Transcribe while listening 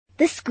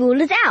the school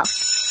is out,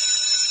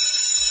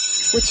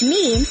 which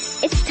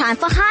means it's time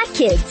for Hi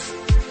Kids.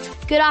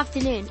 Good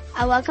afternoon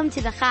and welcome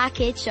to the Hi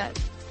Kids show.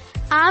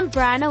 I'm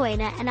Brian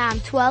Owena and I'm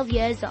 12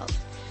 years old.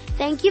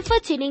 Thank you for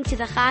tuning to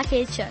the Hi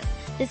Kids show.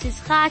 This is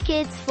Hi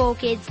Kids, for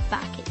Kids,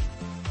 by Kids.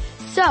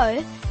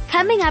 So,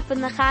 coming up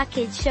on the Hi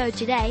Kids show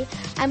today,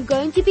 I'm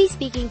going to be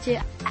speaking to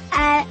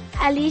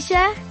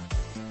Ashleigh,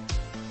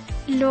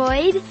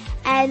 Loyd,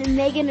 and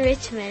Megan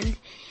Richmond.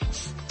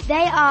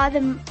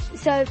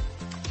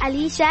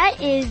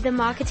 Ashleigh is the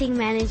marketing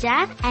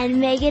manager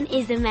and Megan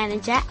is the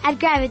manager at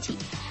Gravity.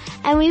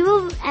 And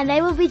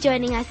they will be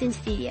joining us in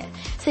studio.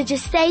 So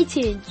just stay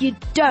tuned. You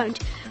don't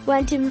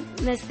want to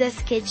miss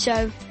this kids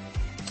show.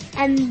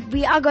 And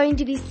we are going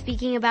to be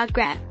speaking about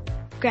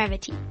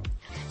Gravity.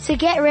 So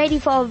get ready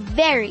for a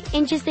very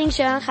interesting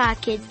show on Hi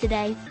Kids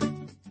today.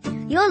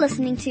 You're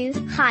listening to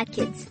Hi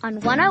Kids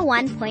on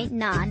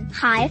 101.9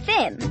 Hi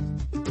FM.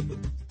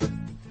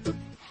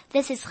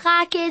 This is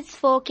Hi Kids,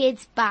 for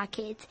Kids, by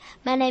Kids.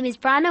 My name is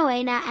Brian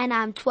Owena and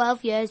I'm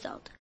 12 years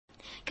old.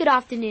 Good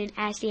afternoon,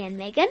 Ashleigh and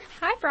Megan.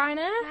 Hi,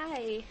 Brianna.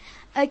 Hi.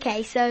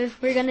 Okay, so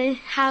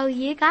how are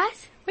you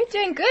guys? We're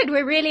doing good.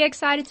 We're really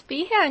excited to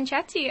be here and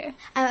chat to you.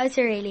 I'm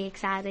also really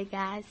excited,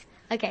 guys.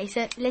 Okay,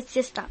 so let's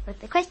just start with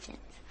the questions.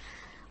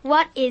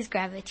 What is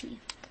Gravity?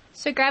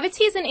 So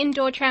Gravity is an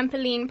indoor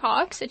trampoline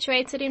park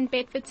situated in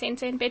Bedford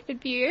Centre in Bedford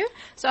View.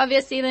 So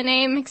obviously the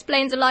name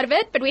explains a lot of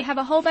it, but we have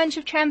a whole bunch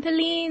of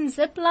trampolines,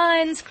 zip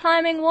lines,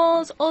 climbing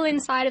walls, all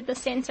inside of the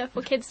centre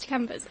for kids to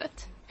come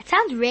visit. It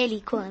sounds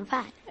really cool and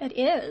fun. It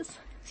is.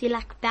 So you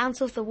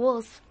bounce off the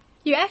walls.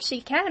 You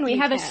actually can. We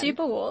have a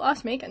super wall.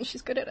 Ask Megan,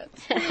 she's good at it.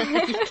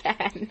 You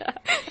can.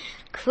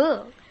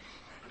 Cool.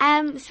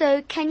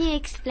 So can you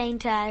explain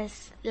to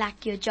us,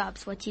 your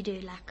jobs, what you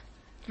do,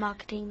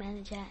 marketing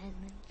manager and...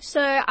 So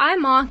I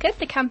market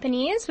the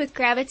companies with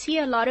Gravity.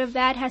 A lot of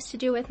that has to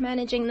do with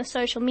managing the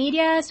social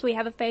media. So we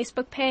have a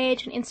Facebook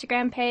page, an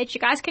Instagram page. You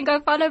guys can go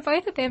follow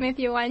both of them if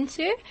you want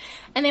to.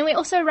 And then we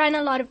also run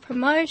a lot of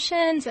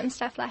promotions and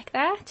stuff like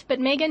that. But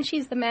Megan,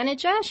 she's the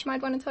manager. She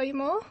might want to tell you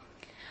more.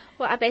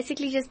 Well, I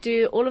basically just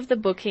do all of the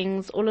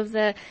bookings, all of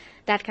that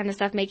kind of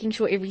stuff, making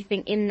sure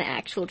everything in the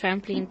actual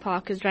trampoline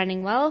park is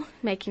running well,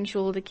 making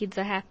sure the kids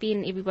are happy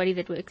and everybody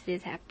that works there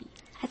is happy.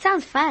 That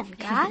sounds fun,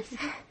 guys.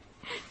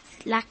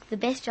 It's the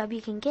best job you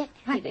can get.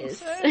 It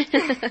is.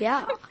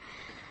 Yeah.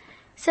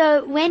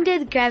 So when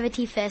did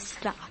Gravity first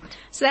start?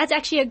 So that's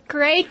actually a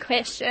great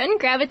question.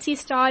 Gravity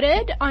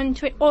started on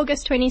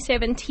August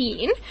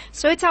 2017.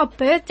 So it's our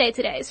birthday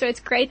today. So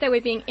it's great that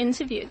we're being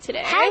interviewed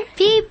today.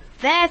 Happy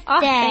birthday. Oh,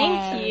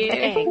 thank you.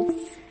 Thanks.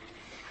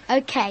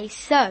 Okay,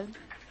 so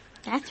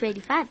that's really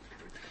fun.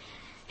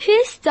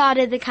 Who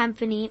started the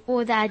company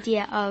or the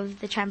idea of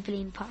the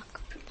trampoline park?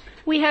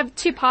 We have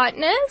two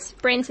partners,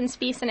 Brenton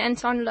Spies and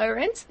Anton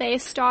Lawrence. They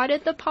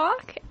started the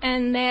park,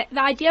 and the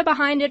idea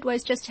behind it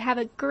was just to have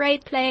a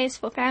great place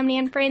for family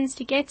and friends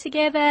to get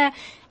together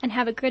and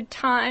have a good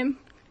time.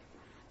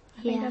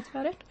 I think that's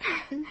about it.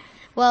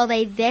 Well,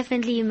 they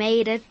definitely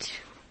made it.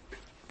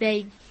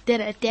 They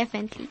did it,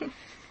 definitely.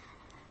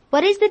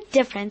 What is the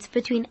difference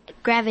between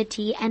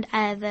Gravity and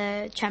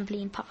other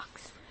trampoline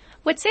parks?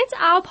 What sets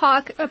our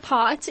park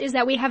apart is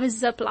that we have a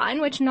zip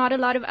line, which not a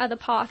lot of other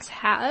parks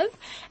have.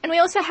 And we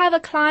also have a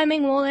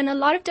climbing wall and a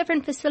lot of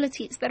different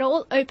facilities that are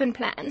all open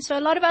plan. So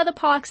a lot of other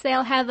parks,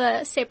 they'll have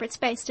a separate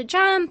space to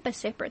jump, a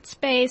separate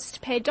space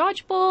to play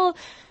dodgeball.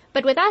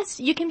 But with us,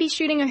 you can be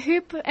shooting a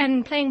hoop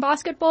and playing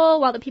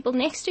basketball while the people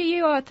next to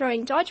you are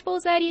throwing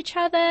dodgeballs at each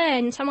other,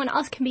 and someone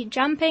else can be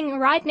jumping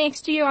right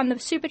next to you on the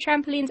super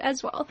trampolines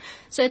as well.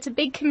 So it's a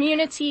big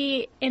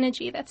community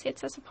energy that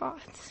sets us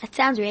apart. That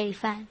sounds really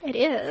fun. It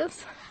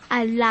is.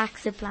 I like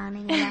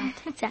ziplining a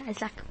lot.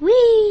 It's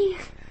whee!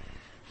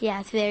 Yeah,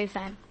 it's very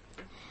fun.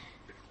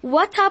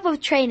 What type of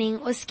training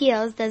or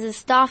skills does the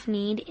staff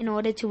need in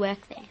order to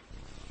work there?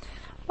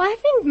 Well, I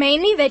think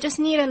mainly they just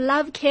need to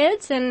love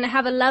kids and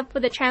have a love for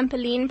the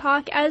trampoline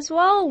park as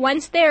well.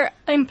 Once they're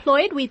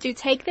employed, we do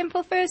take them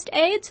for first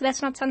aid, so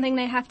that's not something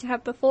they have to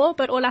have before,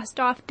 but all our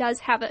staff does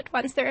have it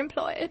once they're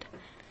employed.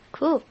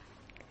 Cool.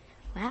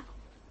 Wow.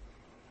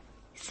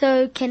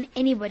 So can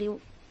anybody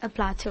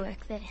apply to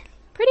work there?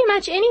 Pretty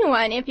much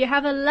anyone. If you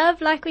have a love,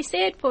 like we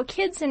said, for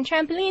kids and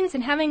trampolines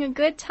and having a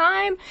good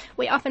time,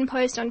 we often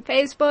post on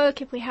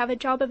Facebook if we have a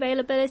job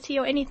availability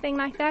or anything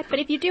like that. But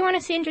if you do want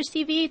to send your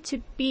CV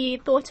to be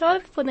thought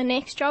of for the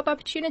next job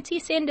opportunity,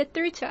 send it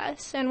through to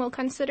us and we'll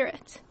consider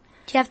it.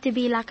 Do you have to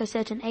be a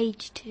certain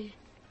age too?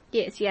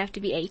 Yes, you have to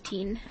be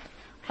 18.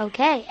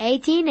 Okay,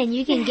 18 and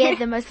you can get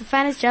the most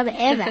funnest job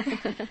ever.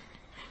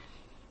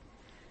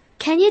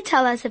 Can you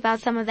tell us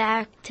about some of the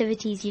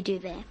activities you do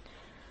there?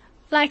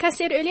 Like I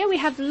said earlier, we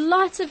have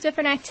lots of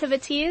different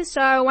activities.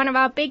 So one of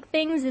our big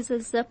things is a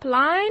zip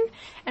line.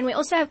 And we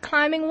also have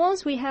climbing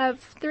walls. We have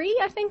 3,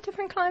 I think,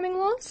 different climbing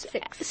walls.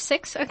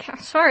 6, okay,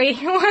 sorry.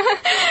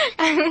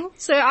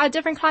 So our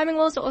different climbing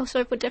walls are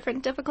also for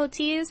different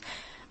difficulties.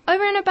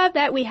 Over and above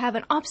that, we have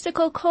an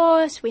obstacle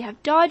course, we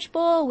have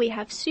dodgeball, we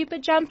have super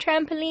jump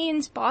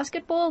trampolines,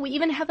 basketball. We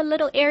even have a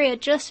little area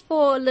just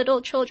for little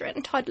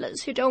children,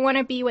 toddlers, who don't want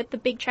to be with the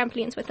big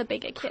trampolines with the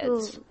bigger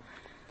kids.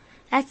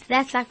 Cool.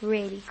 That's like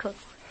really cool.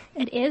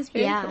 It is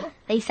very cool.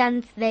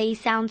 They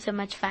sound so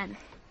much fun.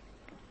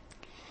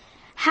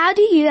 How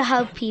do you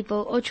help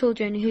people or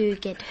children who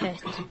get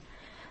hurt?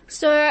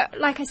 So,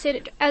 like I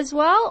said as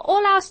well,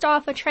 all our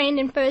staff are trained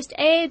in first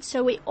aid,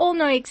 so we all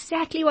know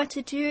exactly what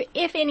to do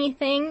if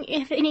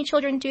any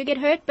children do get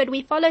hurt, but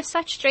we follow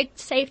such strict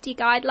safety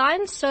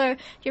guidelines, so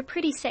you're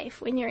pretty safe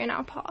when you're in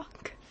our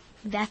park.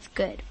 That's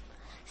good.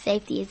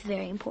 Safety is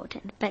very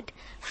important, but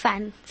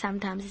fun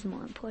sometimes is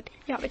more important.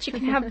 Yeah, but you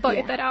can have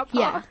both at our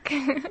park.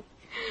 Yeah.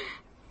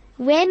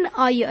 When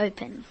are you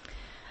open?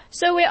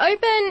 So we're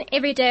open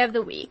every day of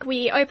the week.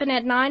 We open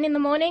at 9 in the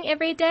morning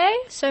every day.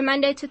 So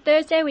Monday to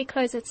Thursday we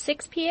close at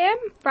 6 p.m.,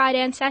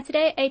 Friday and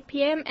Saturday 8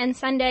 p.m., and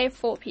Sunday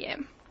 4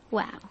 p.m.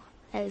 Wow,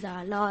 those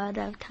are a lot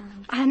of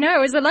times. I know,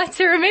 it was a lot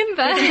to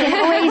remember. You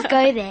can always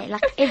go there,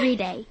 like every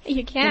day.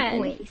 You can.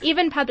 Always.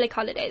 Even public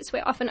holidays.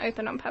 We're often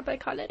open on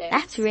public holidays.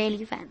 That's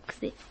really fun,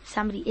 because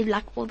if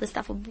like all the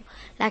stuff,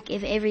 like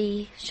if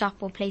every shop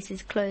or place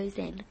is closed,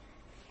 then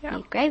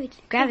gravity's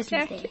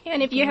exactly. there.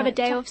 And if you have a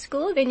day off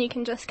school, then you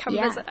can just come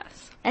visit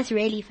us. That's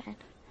really fun.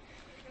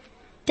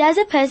 Does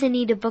a person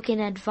need to book in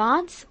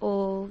advance,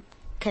 or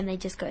can they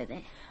just go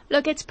there?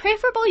 Look, it's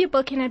preferable you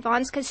book in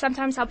advance because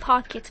sometimes our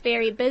park gets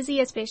very busy,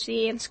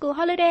 especially in school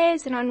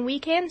holidays and on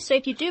weekends. So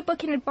if you do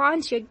book in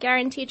advance, you're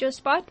guaranteed your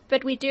spot,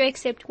 but we do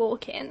accept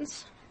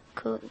walk-ins.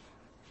 Cool.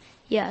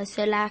 Yeah,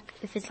 so like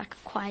if it's like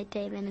a quiet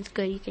day, then it's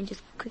good. You can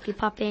just quickly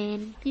pop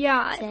in.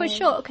 Yeah, for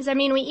sure. Because I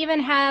mean, we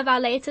even have our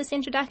latest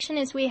introduction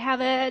is we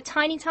have a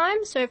tiny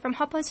time. So from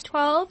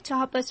 12:30 to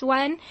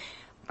 1:30,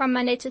 from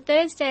Monday to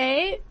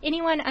Thursday,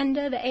 anyone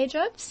under the age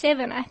of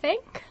 7, I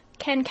think,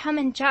 can come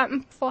and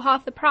jump for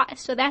half the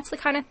price. So that's the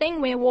kind of thing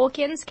where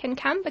walk-ins can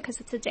come because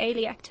it's a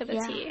daily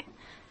activity. Yeah.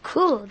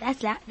 Cool.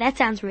 That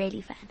sounds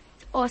really fun.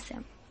 It's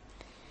awesome.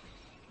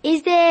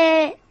 Is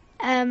there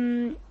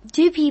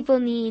do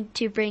people need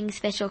to bring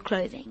special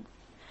clothing?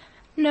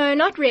 No,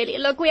 not really.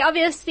 Look, we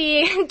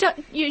obviously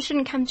you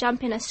shouldn't come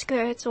jump in a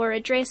skirt or a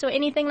dress or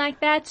anything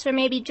like that, so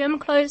maybe gym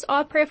clothes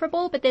are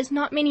preferable, but there's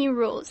not many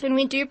rules. And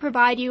we do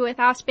provide you with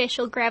our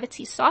special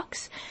gravity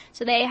socks,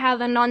 so they have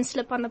a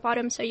non-slip on the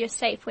bottom so you're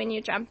safe when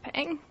you're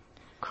jumping.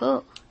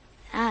 Cool.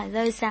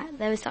 Those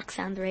socks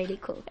sound really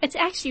cool. It's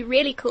actually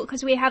really cool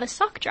because we have a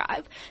sock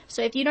drive.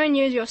 So if you don't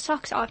use your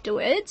socks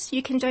afterwards,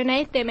 you can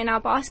donate them in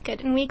our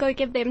basket and we go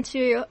give them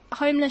to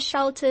homeless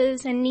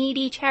shelters and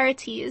needy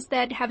charities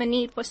that have a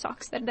need for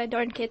socks that they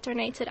don't get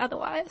donated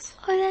otherwise.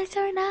 Oh, that's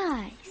so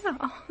nice.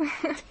 Yeah.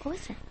 That's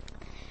awesome.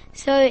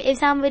 So if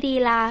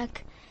somebody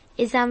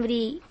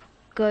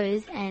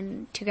goes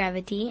to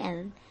Gravity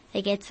and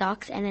they get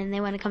socks and then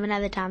they want to come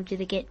another time, do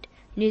they get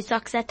new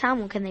socks that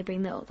time, or can they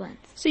bring the old ones?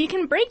 So you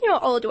can bring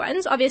your old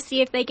ones.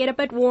 Obviously, if they get a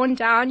bit worn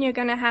down, you're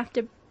going to have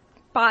to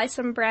buy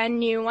some brand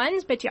new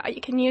ones. But yeah,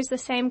 you can use the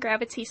same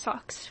Gravity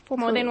socks for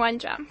more than one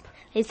jump.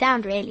 They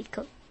sound really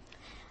cool.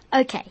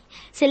 Okay,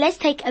 so let's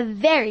take a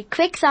very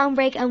quick song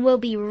break and we'll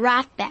be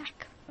right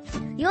back.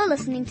 You're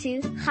listening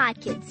to Hi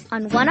Kids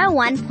on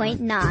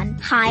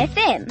 101.9 Hi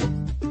FM.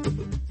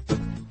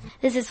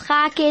 This is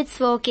Hi Kids,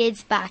 for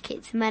Kids, by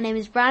Kids. My name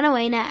is Brianna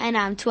Wayner and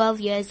I'm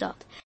 12 years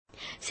old.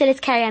 So let's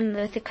carry on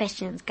with the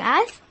questions,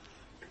 guys.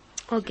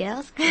 Or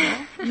girls.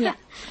 Yeah.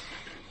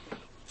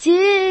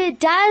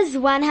 Does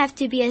one have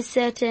to be a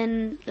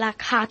certain,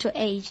 height or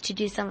age to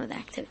do some of the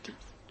activities?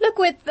 Look,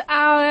 with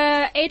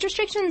our age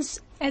restrictions,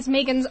 as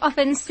Megan's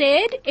often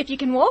said, if you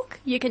can walk,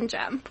 you can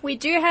jump. We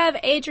do have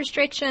age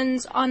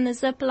restrictions on the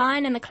zip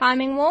line and the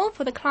climbing wall.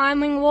 For the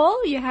climbing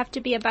wall, you have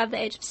to be above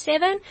the age of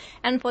 7,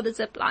 and for the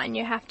zip line,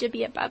 you have to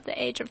be above the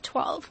age of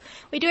 12.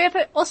 We do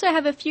also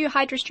have a few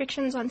height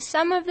restrictions on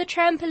some of the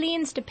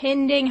trampolines,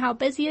 depending how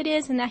busy it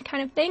is and that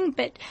kind of thing,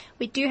 but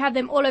we do have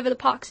them all over the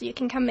park, so you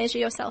can come measure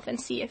yourself and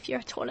see if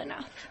you're tall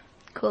enough.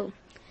 Cool.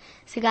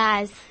 So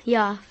guys,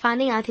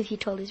 finding out if you're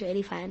tall is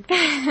really fun.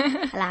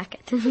 I like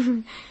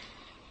it.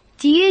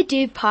 Do you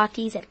do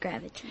parties at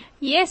Gravity?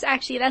 Yes,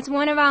 actually, that's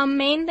one of our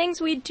main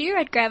things we do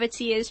at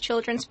Gravity is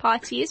children's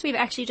parties. We've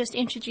actually just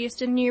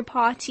introduced a new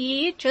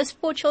party just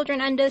for children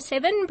under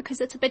 7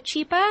 because it's a bit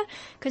cheaper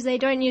because they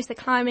don't use the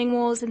climbing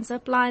walls and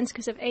zip lines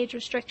because of age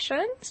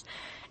restrictions.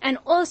 And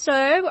also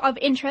of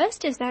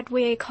interest is that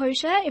we're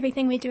kosher.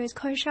 Everything we do is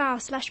kosher, our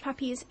slush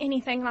puppies,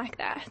 anything like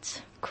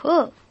that.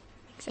 Cool.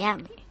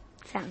 Exactly.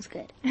 Sounds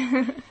good.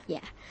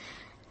 Yeah.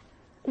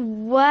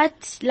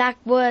 What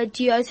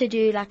do you also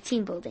do,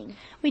 team building?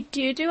 We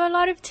do a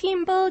lot of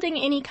team building,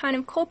 any kind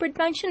of corporate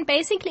function,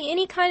 basically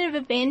any kind of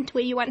event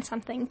where you want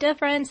something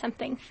different,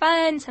 something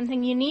fun,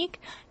 something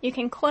unique. You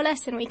can call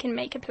us and we can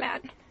make a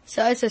plan.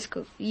 So also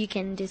school, you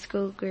can do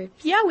school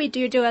groups? Yeah, we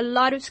do a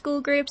lot of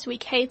school groups. We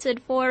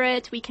catered for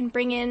it. We can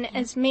bring in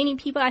as many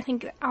people. I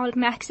think our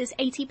max is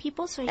 80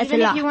 people. So that's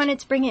even if you wanted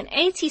to bring in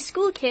 80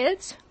 school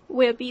kids,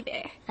 we'll be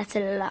there. That's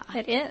a lot.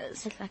 It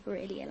is. That's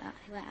really a lot.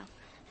 Wow.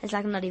 It's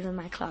like not even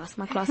my class.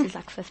 My class is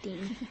like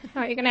 15.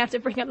 Oh, you're going to have to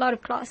bring a lot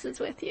of classes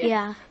with you.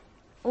 Yeah.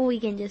 Or we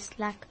can just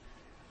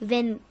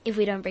then if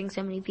we don't bring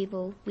so many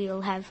people,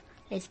 we'll have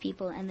less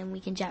people and then we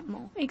can jump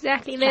more.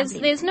 Exactly.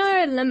 There's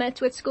no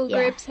limit with school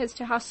groups as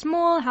to how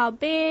small, how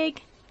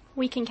big.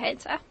 We can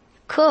cater.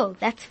 Cool.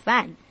 That's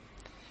fun.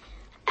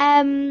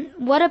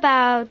 What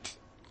about,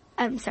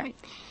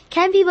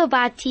 can people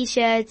buy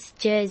t-shirts,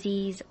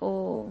 jerseys,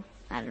 or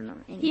I don't know.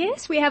 Anything?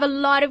 Yes, we have a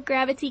lot of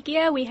Gravity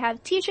gear. We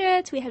have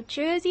t-shirts, we have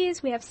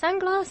jerseys, we have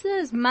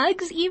sunglasses,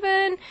 mugs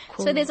even.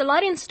 Cool. So there's a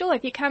lot in store.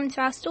 If you come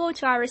to our store,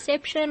 to our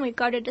reception, we've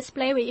got a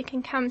display where you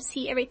can come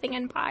see everything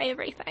and buy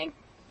everything.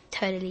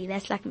 Totally.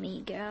 That's like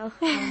me, girl.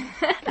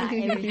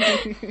 Buy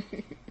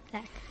everything.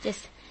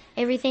 Just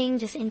everything,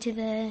 just into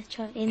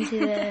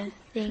the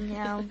thing.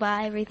 I'll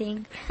buy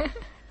everything.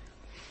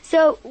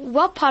 So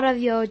what part of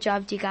your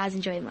job do you guys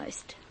enjoy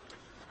most?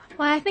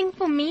 Well, I think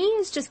for me,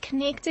 it's just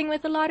connecting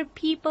with a lot of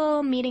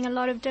people, meeting a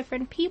lot of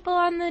different people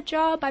on the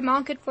job. I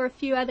market for a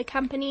few other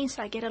companies,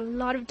 so I get a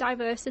lot of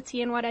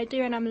diversity in what I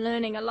do, and I'm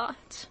learning a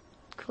lot.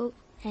 Cool.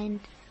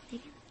 And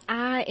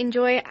I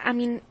enjoy,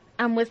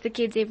 I'm with the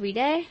kids every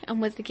day.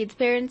 I'm with the kids'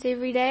 parents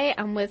every day.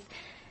 I'm with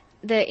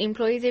the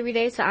employees every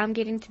day, so I'm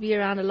getting to be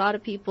around a lot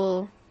of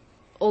people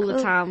all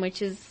the time,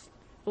 which is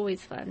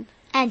always fun.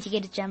 And you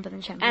get to jump on the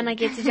trampoline. And I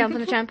get to jump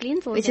on the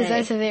trampolines all which day. is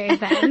also very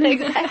fun.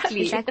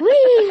 Exactly. It's like,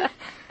 whee!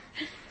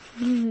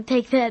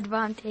 Take the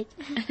advantage.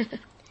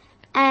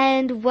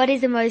 And what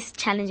is the most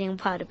challenging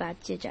part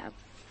about your job?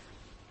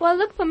 Well,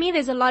 look, for me,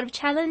 there's a lot of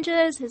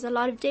challenges, there's a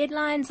lot of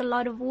deadlines, a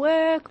lot of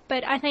work,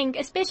 but I think,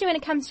 especially when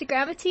it comes to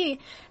Gravity,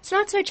 it's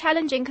not so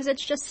challenging because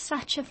it's just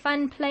such a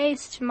fun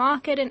place to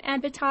market and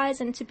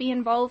advertise and to be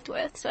involved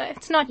with. So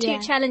it's not too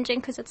challenging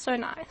because it's so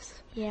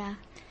nice. Yeah.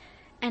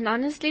 And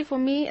honestly, for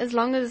me, as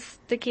long as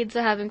the kids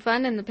are having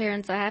fun and the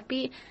parents are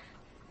happy,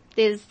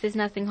 there's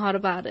nothing hard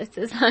about it.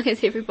 As long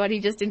as everybody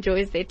just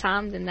enjoys their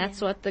time, then that's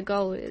what the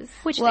goal is.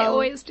 Which they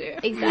always do.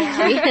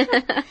 Exactly.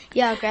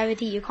 Yeah,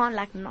 Gravity, you can't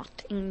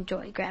not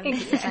enjoy Gravity.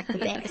 It's like the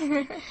best.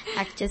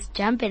 Just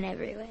jumping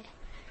everywhere.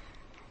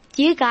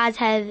 Do you guys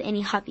have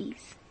any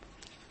hobbies?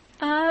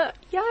 Yeah,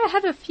 I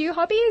have a few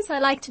hobbies. I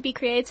like to be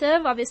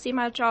creative. Obviously,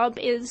 my job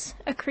is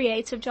a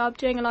creative job,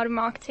 doing a lot of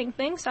marketing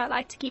things, so I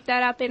like to keep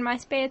that up in my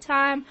spare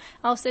time.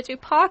 I also do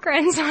park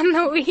runs on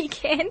the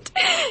weekend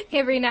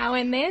every now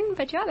and then,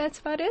 but yeah, that's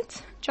about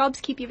it. Jobs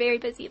keep you very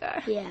busy,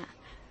 though. Yeah,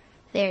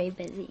 very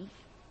busy.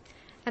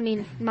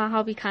 My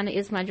hobby kind of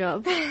is my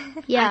job.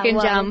 Yeah, I can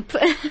jump.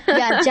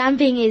 Yeah,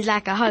 jumping is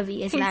like a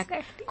hobby. It's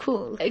like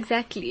cool.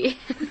 Exactly.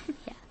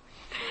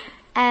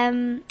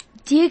 Yeah.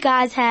 Do you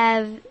guys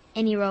have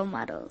any role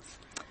models?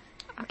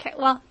 Okay,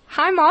 well,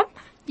 hi Mom.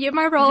 You're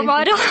my role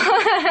model.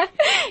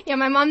 Yeah,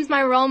 my mom's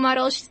my role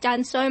model. She's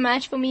done so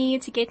much for me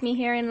to get me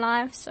here in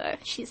life, so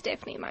she's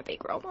definitely my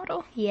big role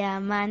model. Yeah,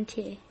 mine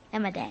too.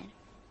 And my dad.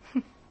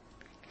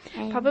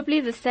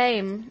 Probably the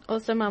same.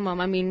 Also my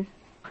mom.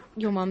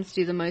 Your moms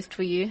do the most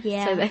for you.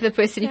 Yeah. So they're the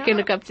person you can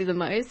look up to the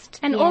most.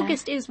 And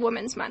August is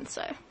Women's Month,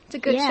 so it's a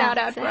good shout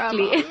out for our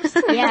moms.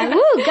 Yeah,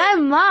 woo, go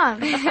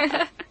mom!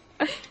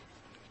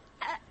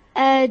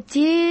 Do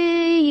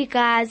you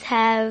guys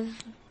have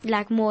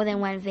more than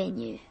one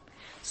venue?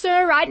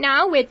 So right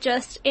now we're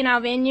just in our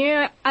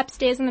venue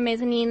upstairs in the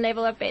mezzanine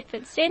level of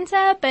Bedford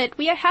Centre, but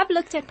we have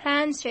looked at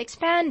plans to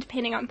expand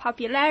depending on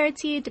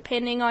popularity,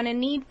 depending on a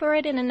need for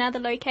it in another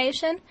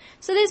location.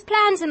 So there's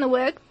plans in the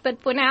work,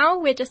 but for now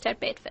we're just at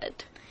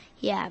Bedford.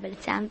 Yeah, but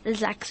it's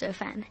so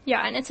fun.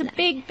 Yeah, and it's a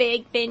big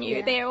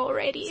venue there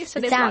already, so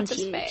there's lots of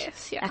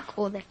space. Yeah.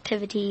 All the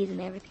activities and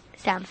everything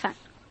sound fun.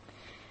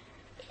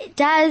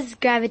 Does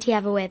Gravity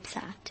have a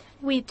website?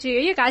 We do.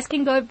 You guys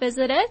can go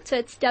visit it.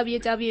 It's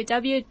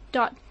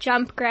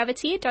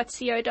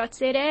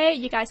www.jumpgravity.co.za.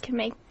 You guys can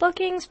make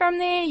bookings from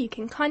there. You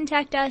can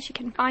contact us. You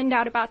can find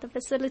out about the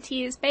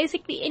facilities.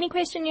 Basically, any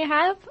question you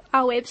have,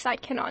 our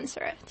website can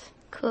answer it.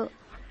 Cool.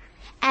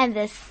 And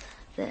the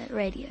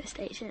radio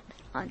station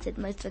answered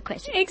most of the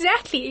questions.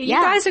 Exactly. You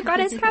guys have got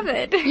us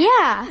covered.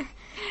 Yeah.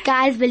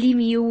 Guys, believe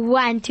me, you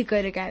want to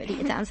go to Gravity.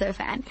 It sounds so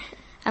fun.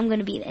 I'm going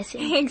to be there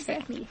soon.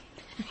 Exactly.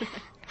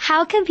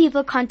 How can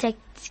people contact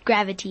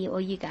Gravity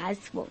or you guys,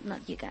 well,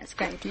 not you guys,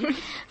 Gravity,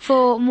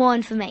 for more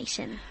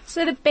information?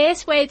 So the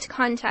best way to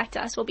contact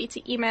us will be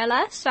to email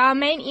us. So our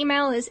main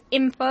email is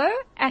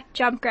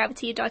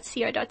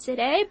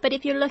info@jumpgravity.co.za, but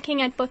if you're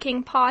looking at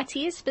booking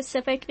parties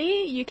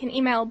specifically, you can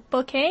email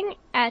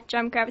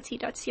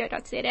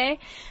booking@jumpgravity.co.za.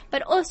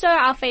 But also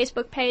our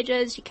Facebook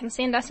pages, you can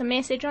send us a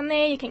message on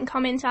there, you can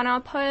comment on our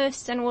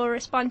posts, and we'll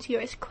respond to you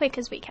as quick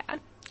as we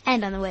can.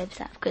 And on the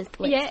website, because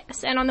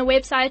Yes, and on the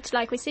website,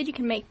 like we said, you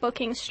can make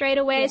bookings straight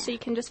away, so you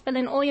can just fill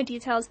in all your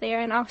details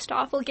there and our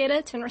staff will get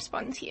it and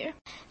respond to you.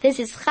 This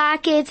is Cha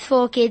Kids,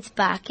 For Kids,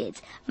 Bar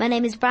Kids. My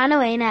name is Brianna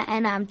Wayner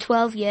and I'm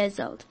 12 years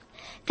old.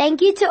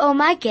 Thank you to all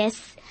my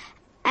guests,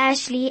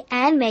 Ashleigh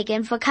and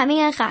Megan, for coming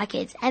on Cha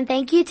Kids, and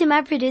thank you to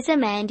my producer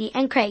Mandy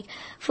and Craig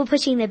for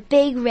pushing the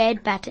big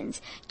red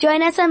buttons.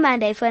 Join us on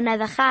Monday for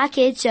another Cha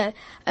Kids show,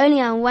 only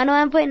on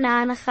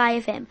 101.9 Chai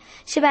FM.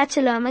 Shabbat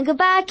Shalom and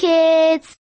goodbye, kids!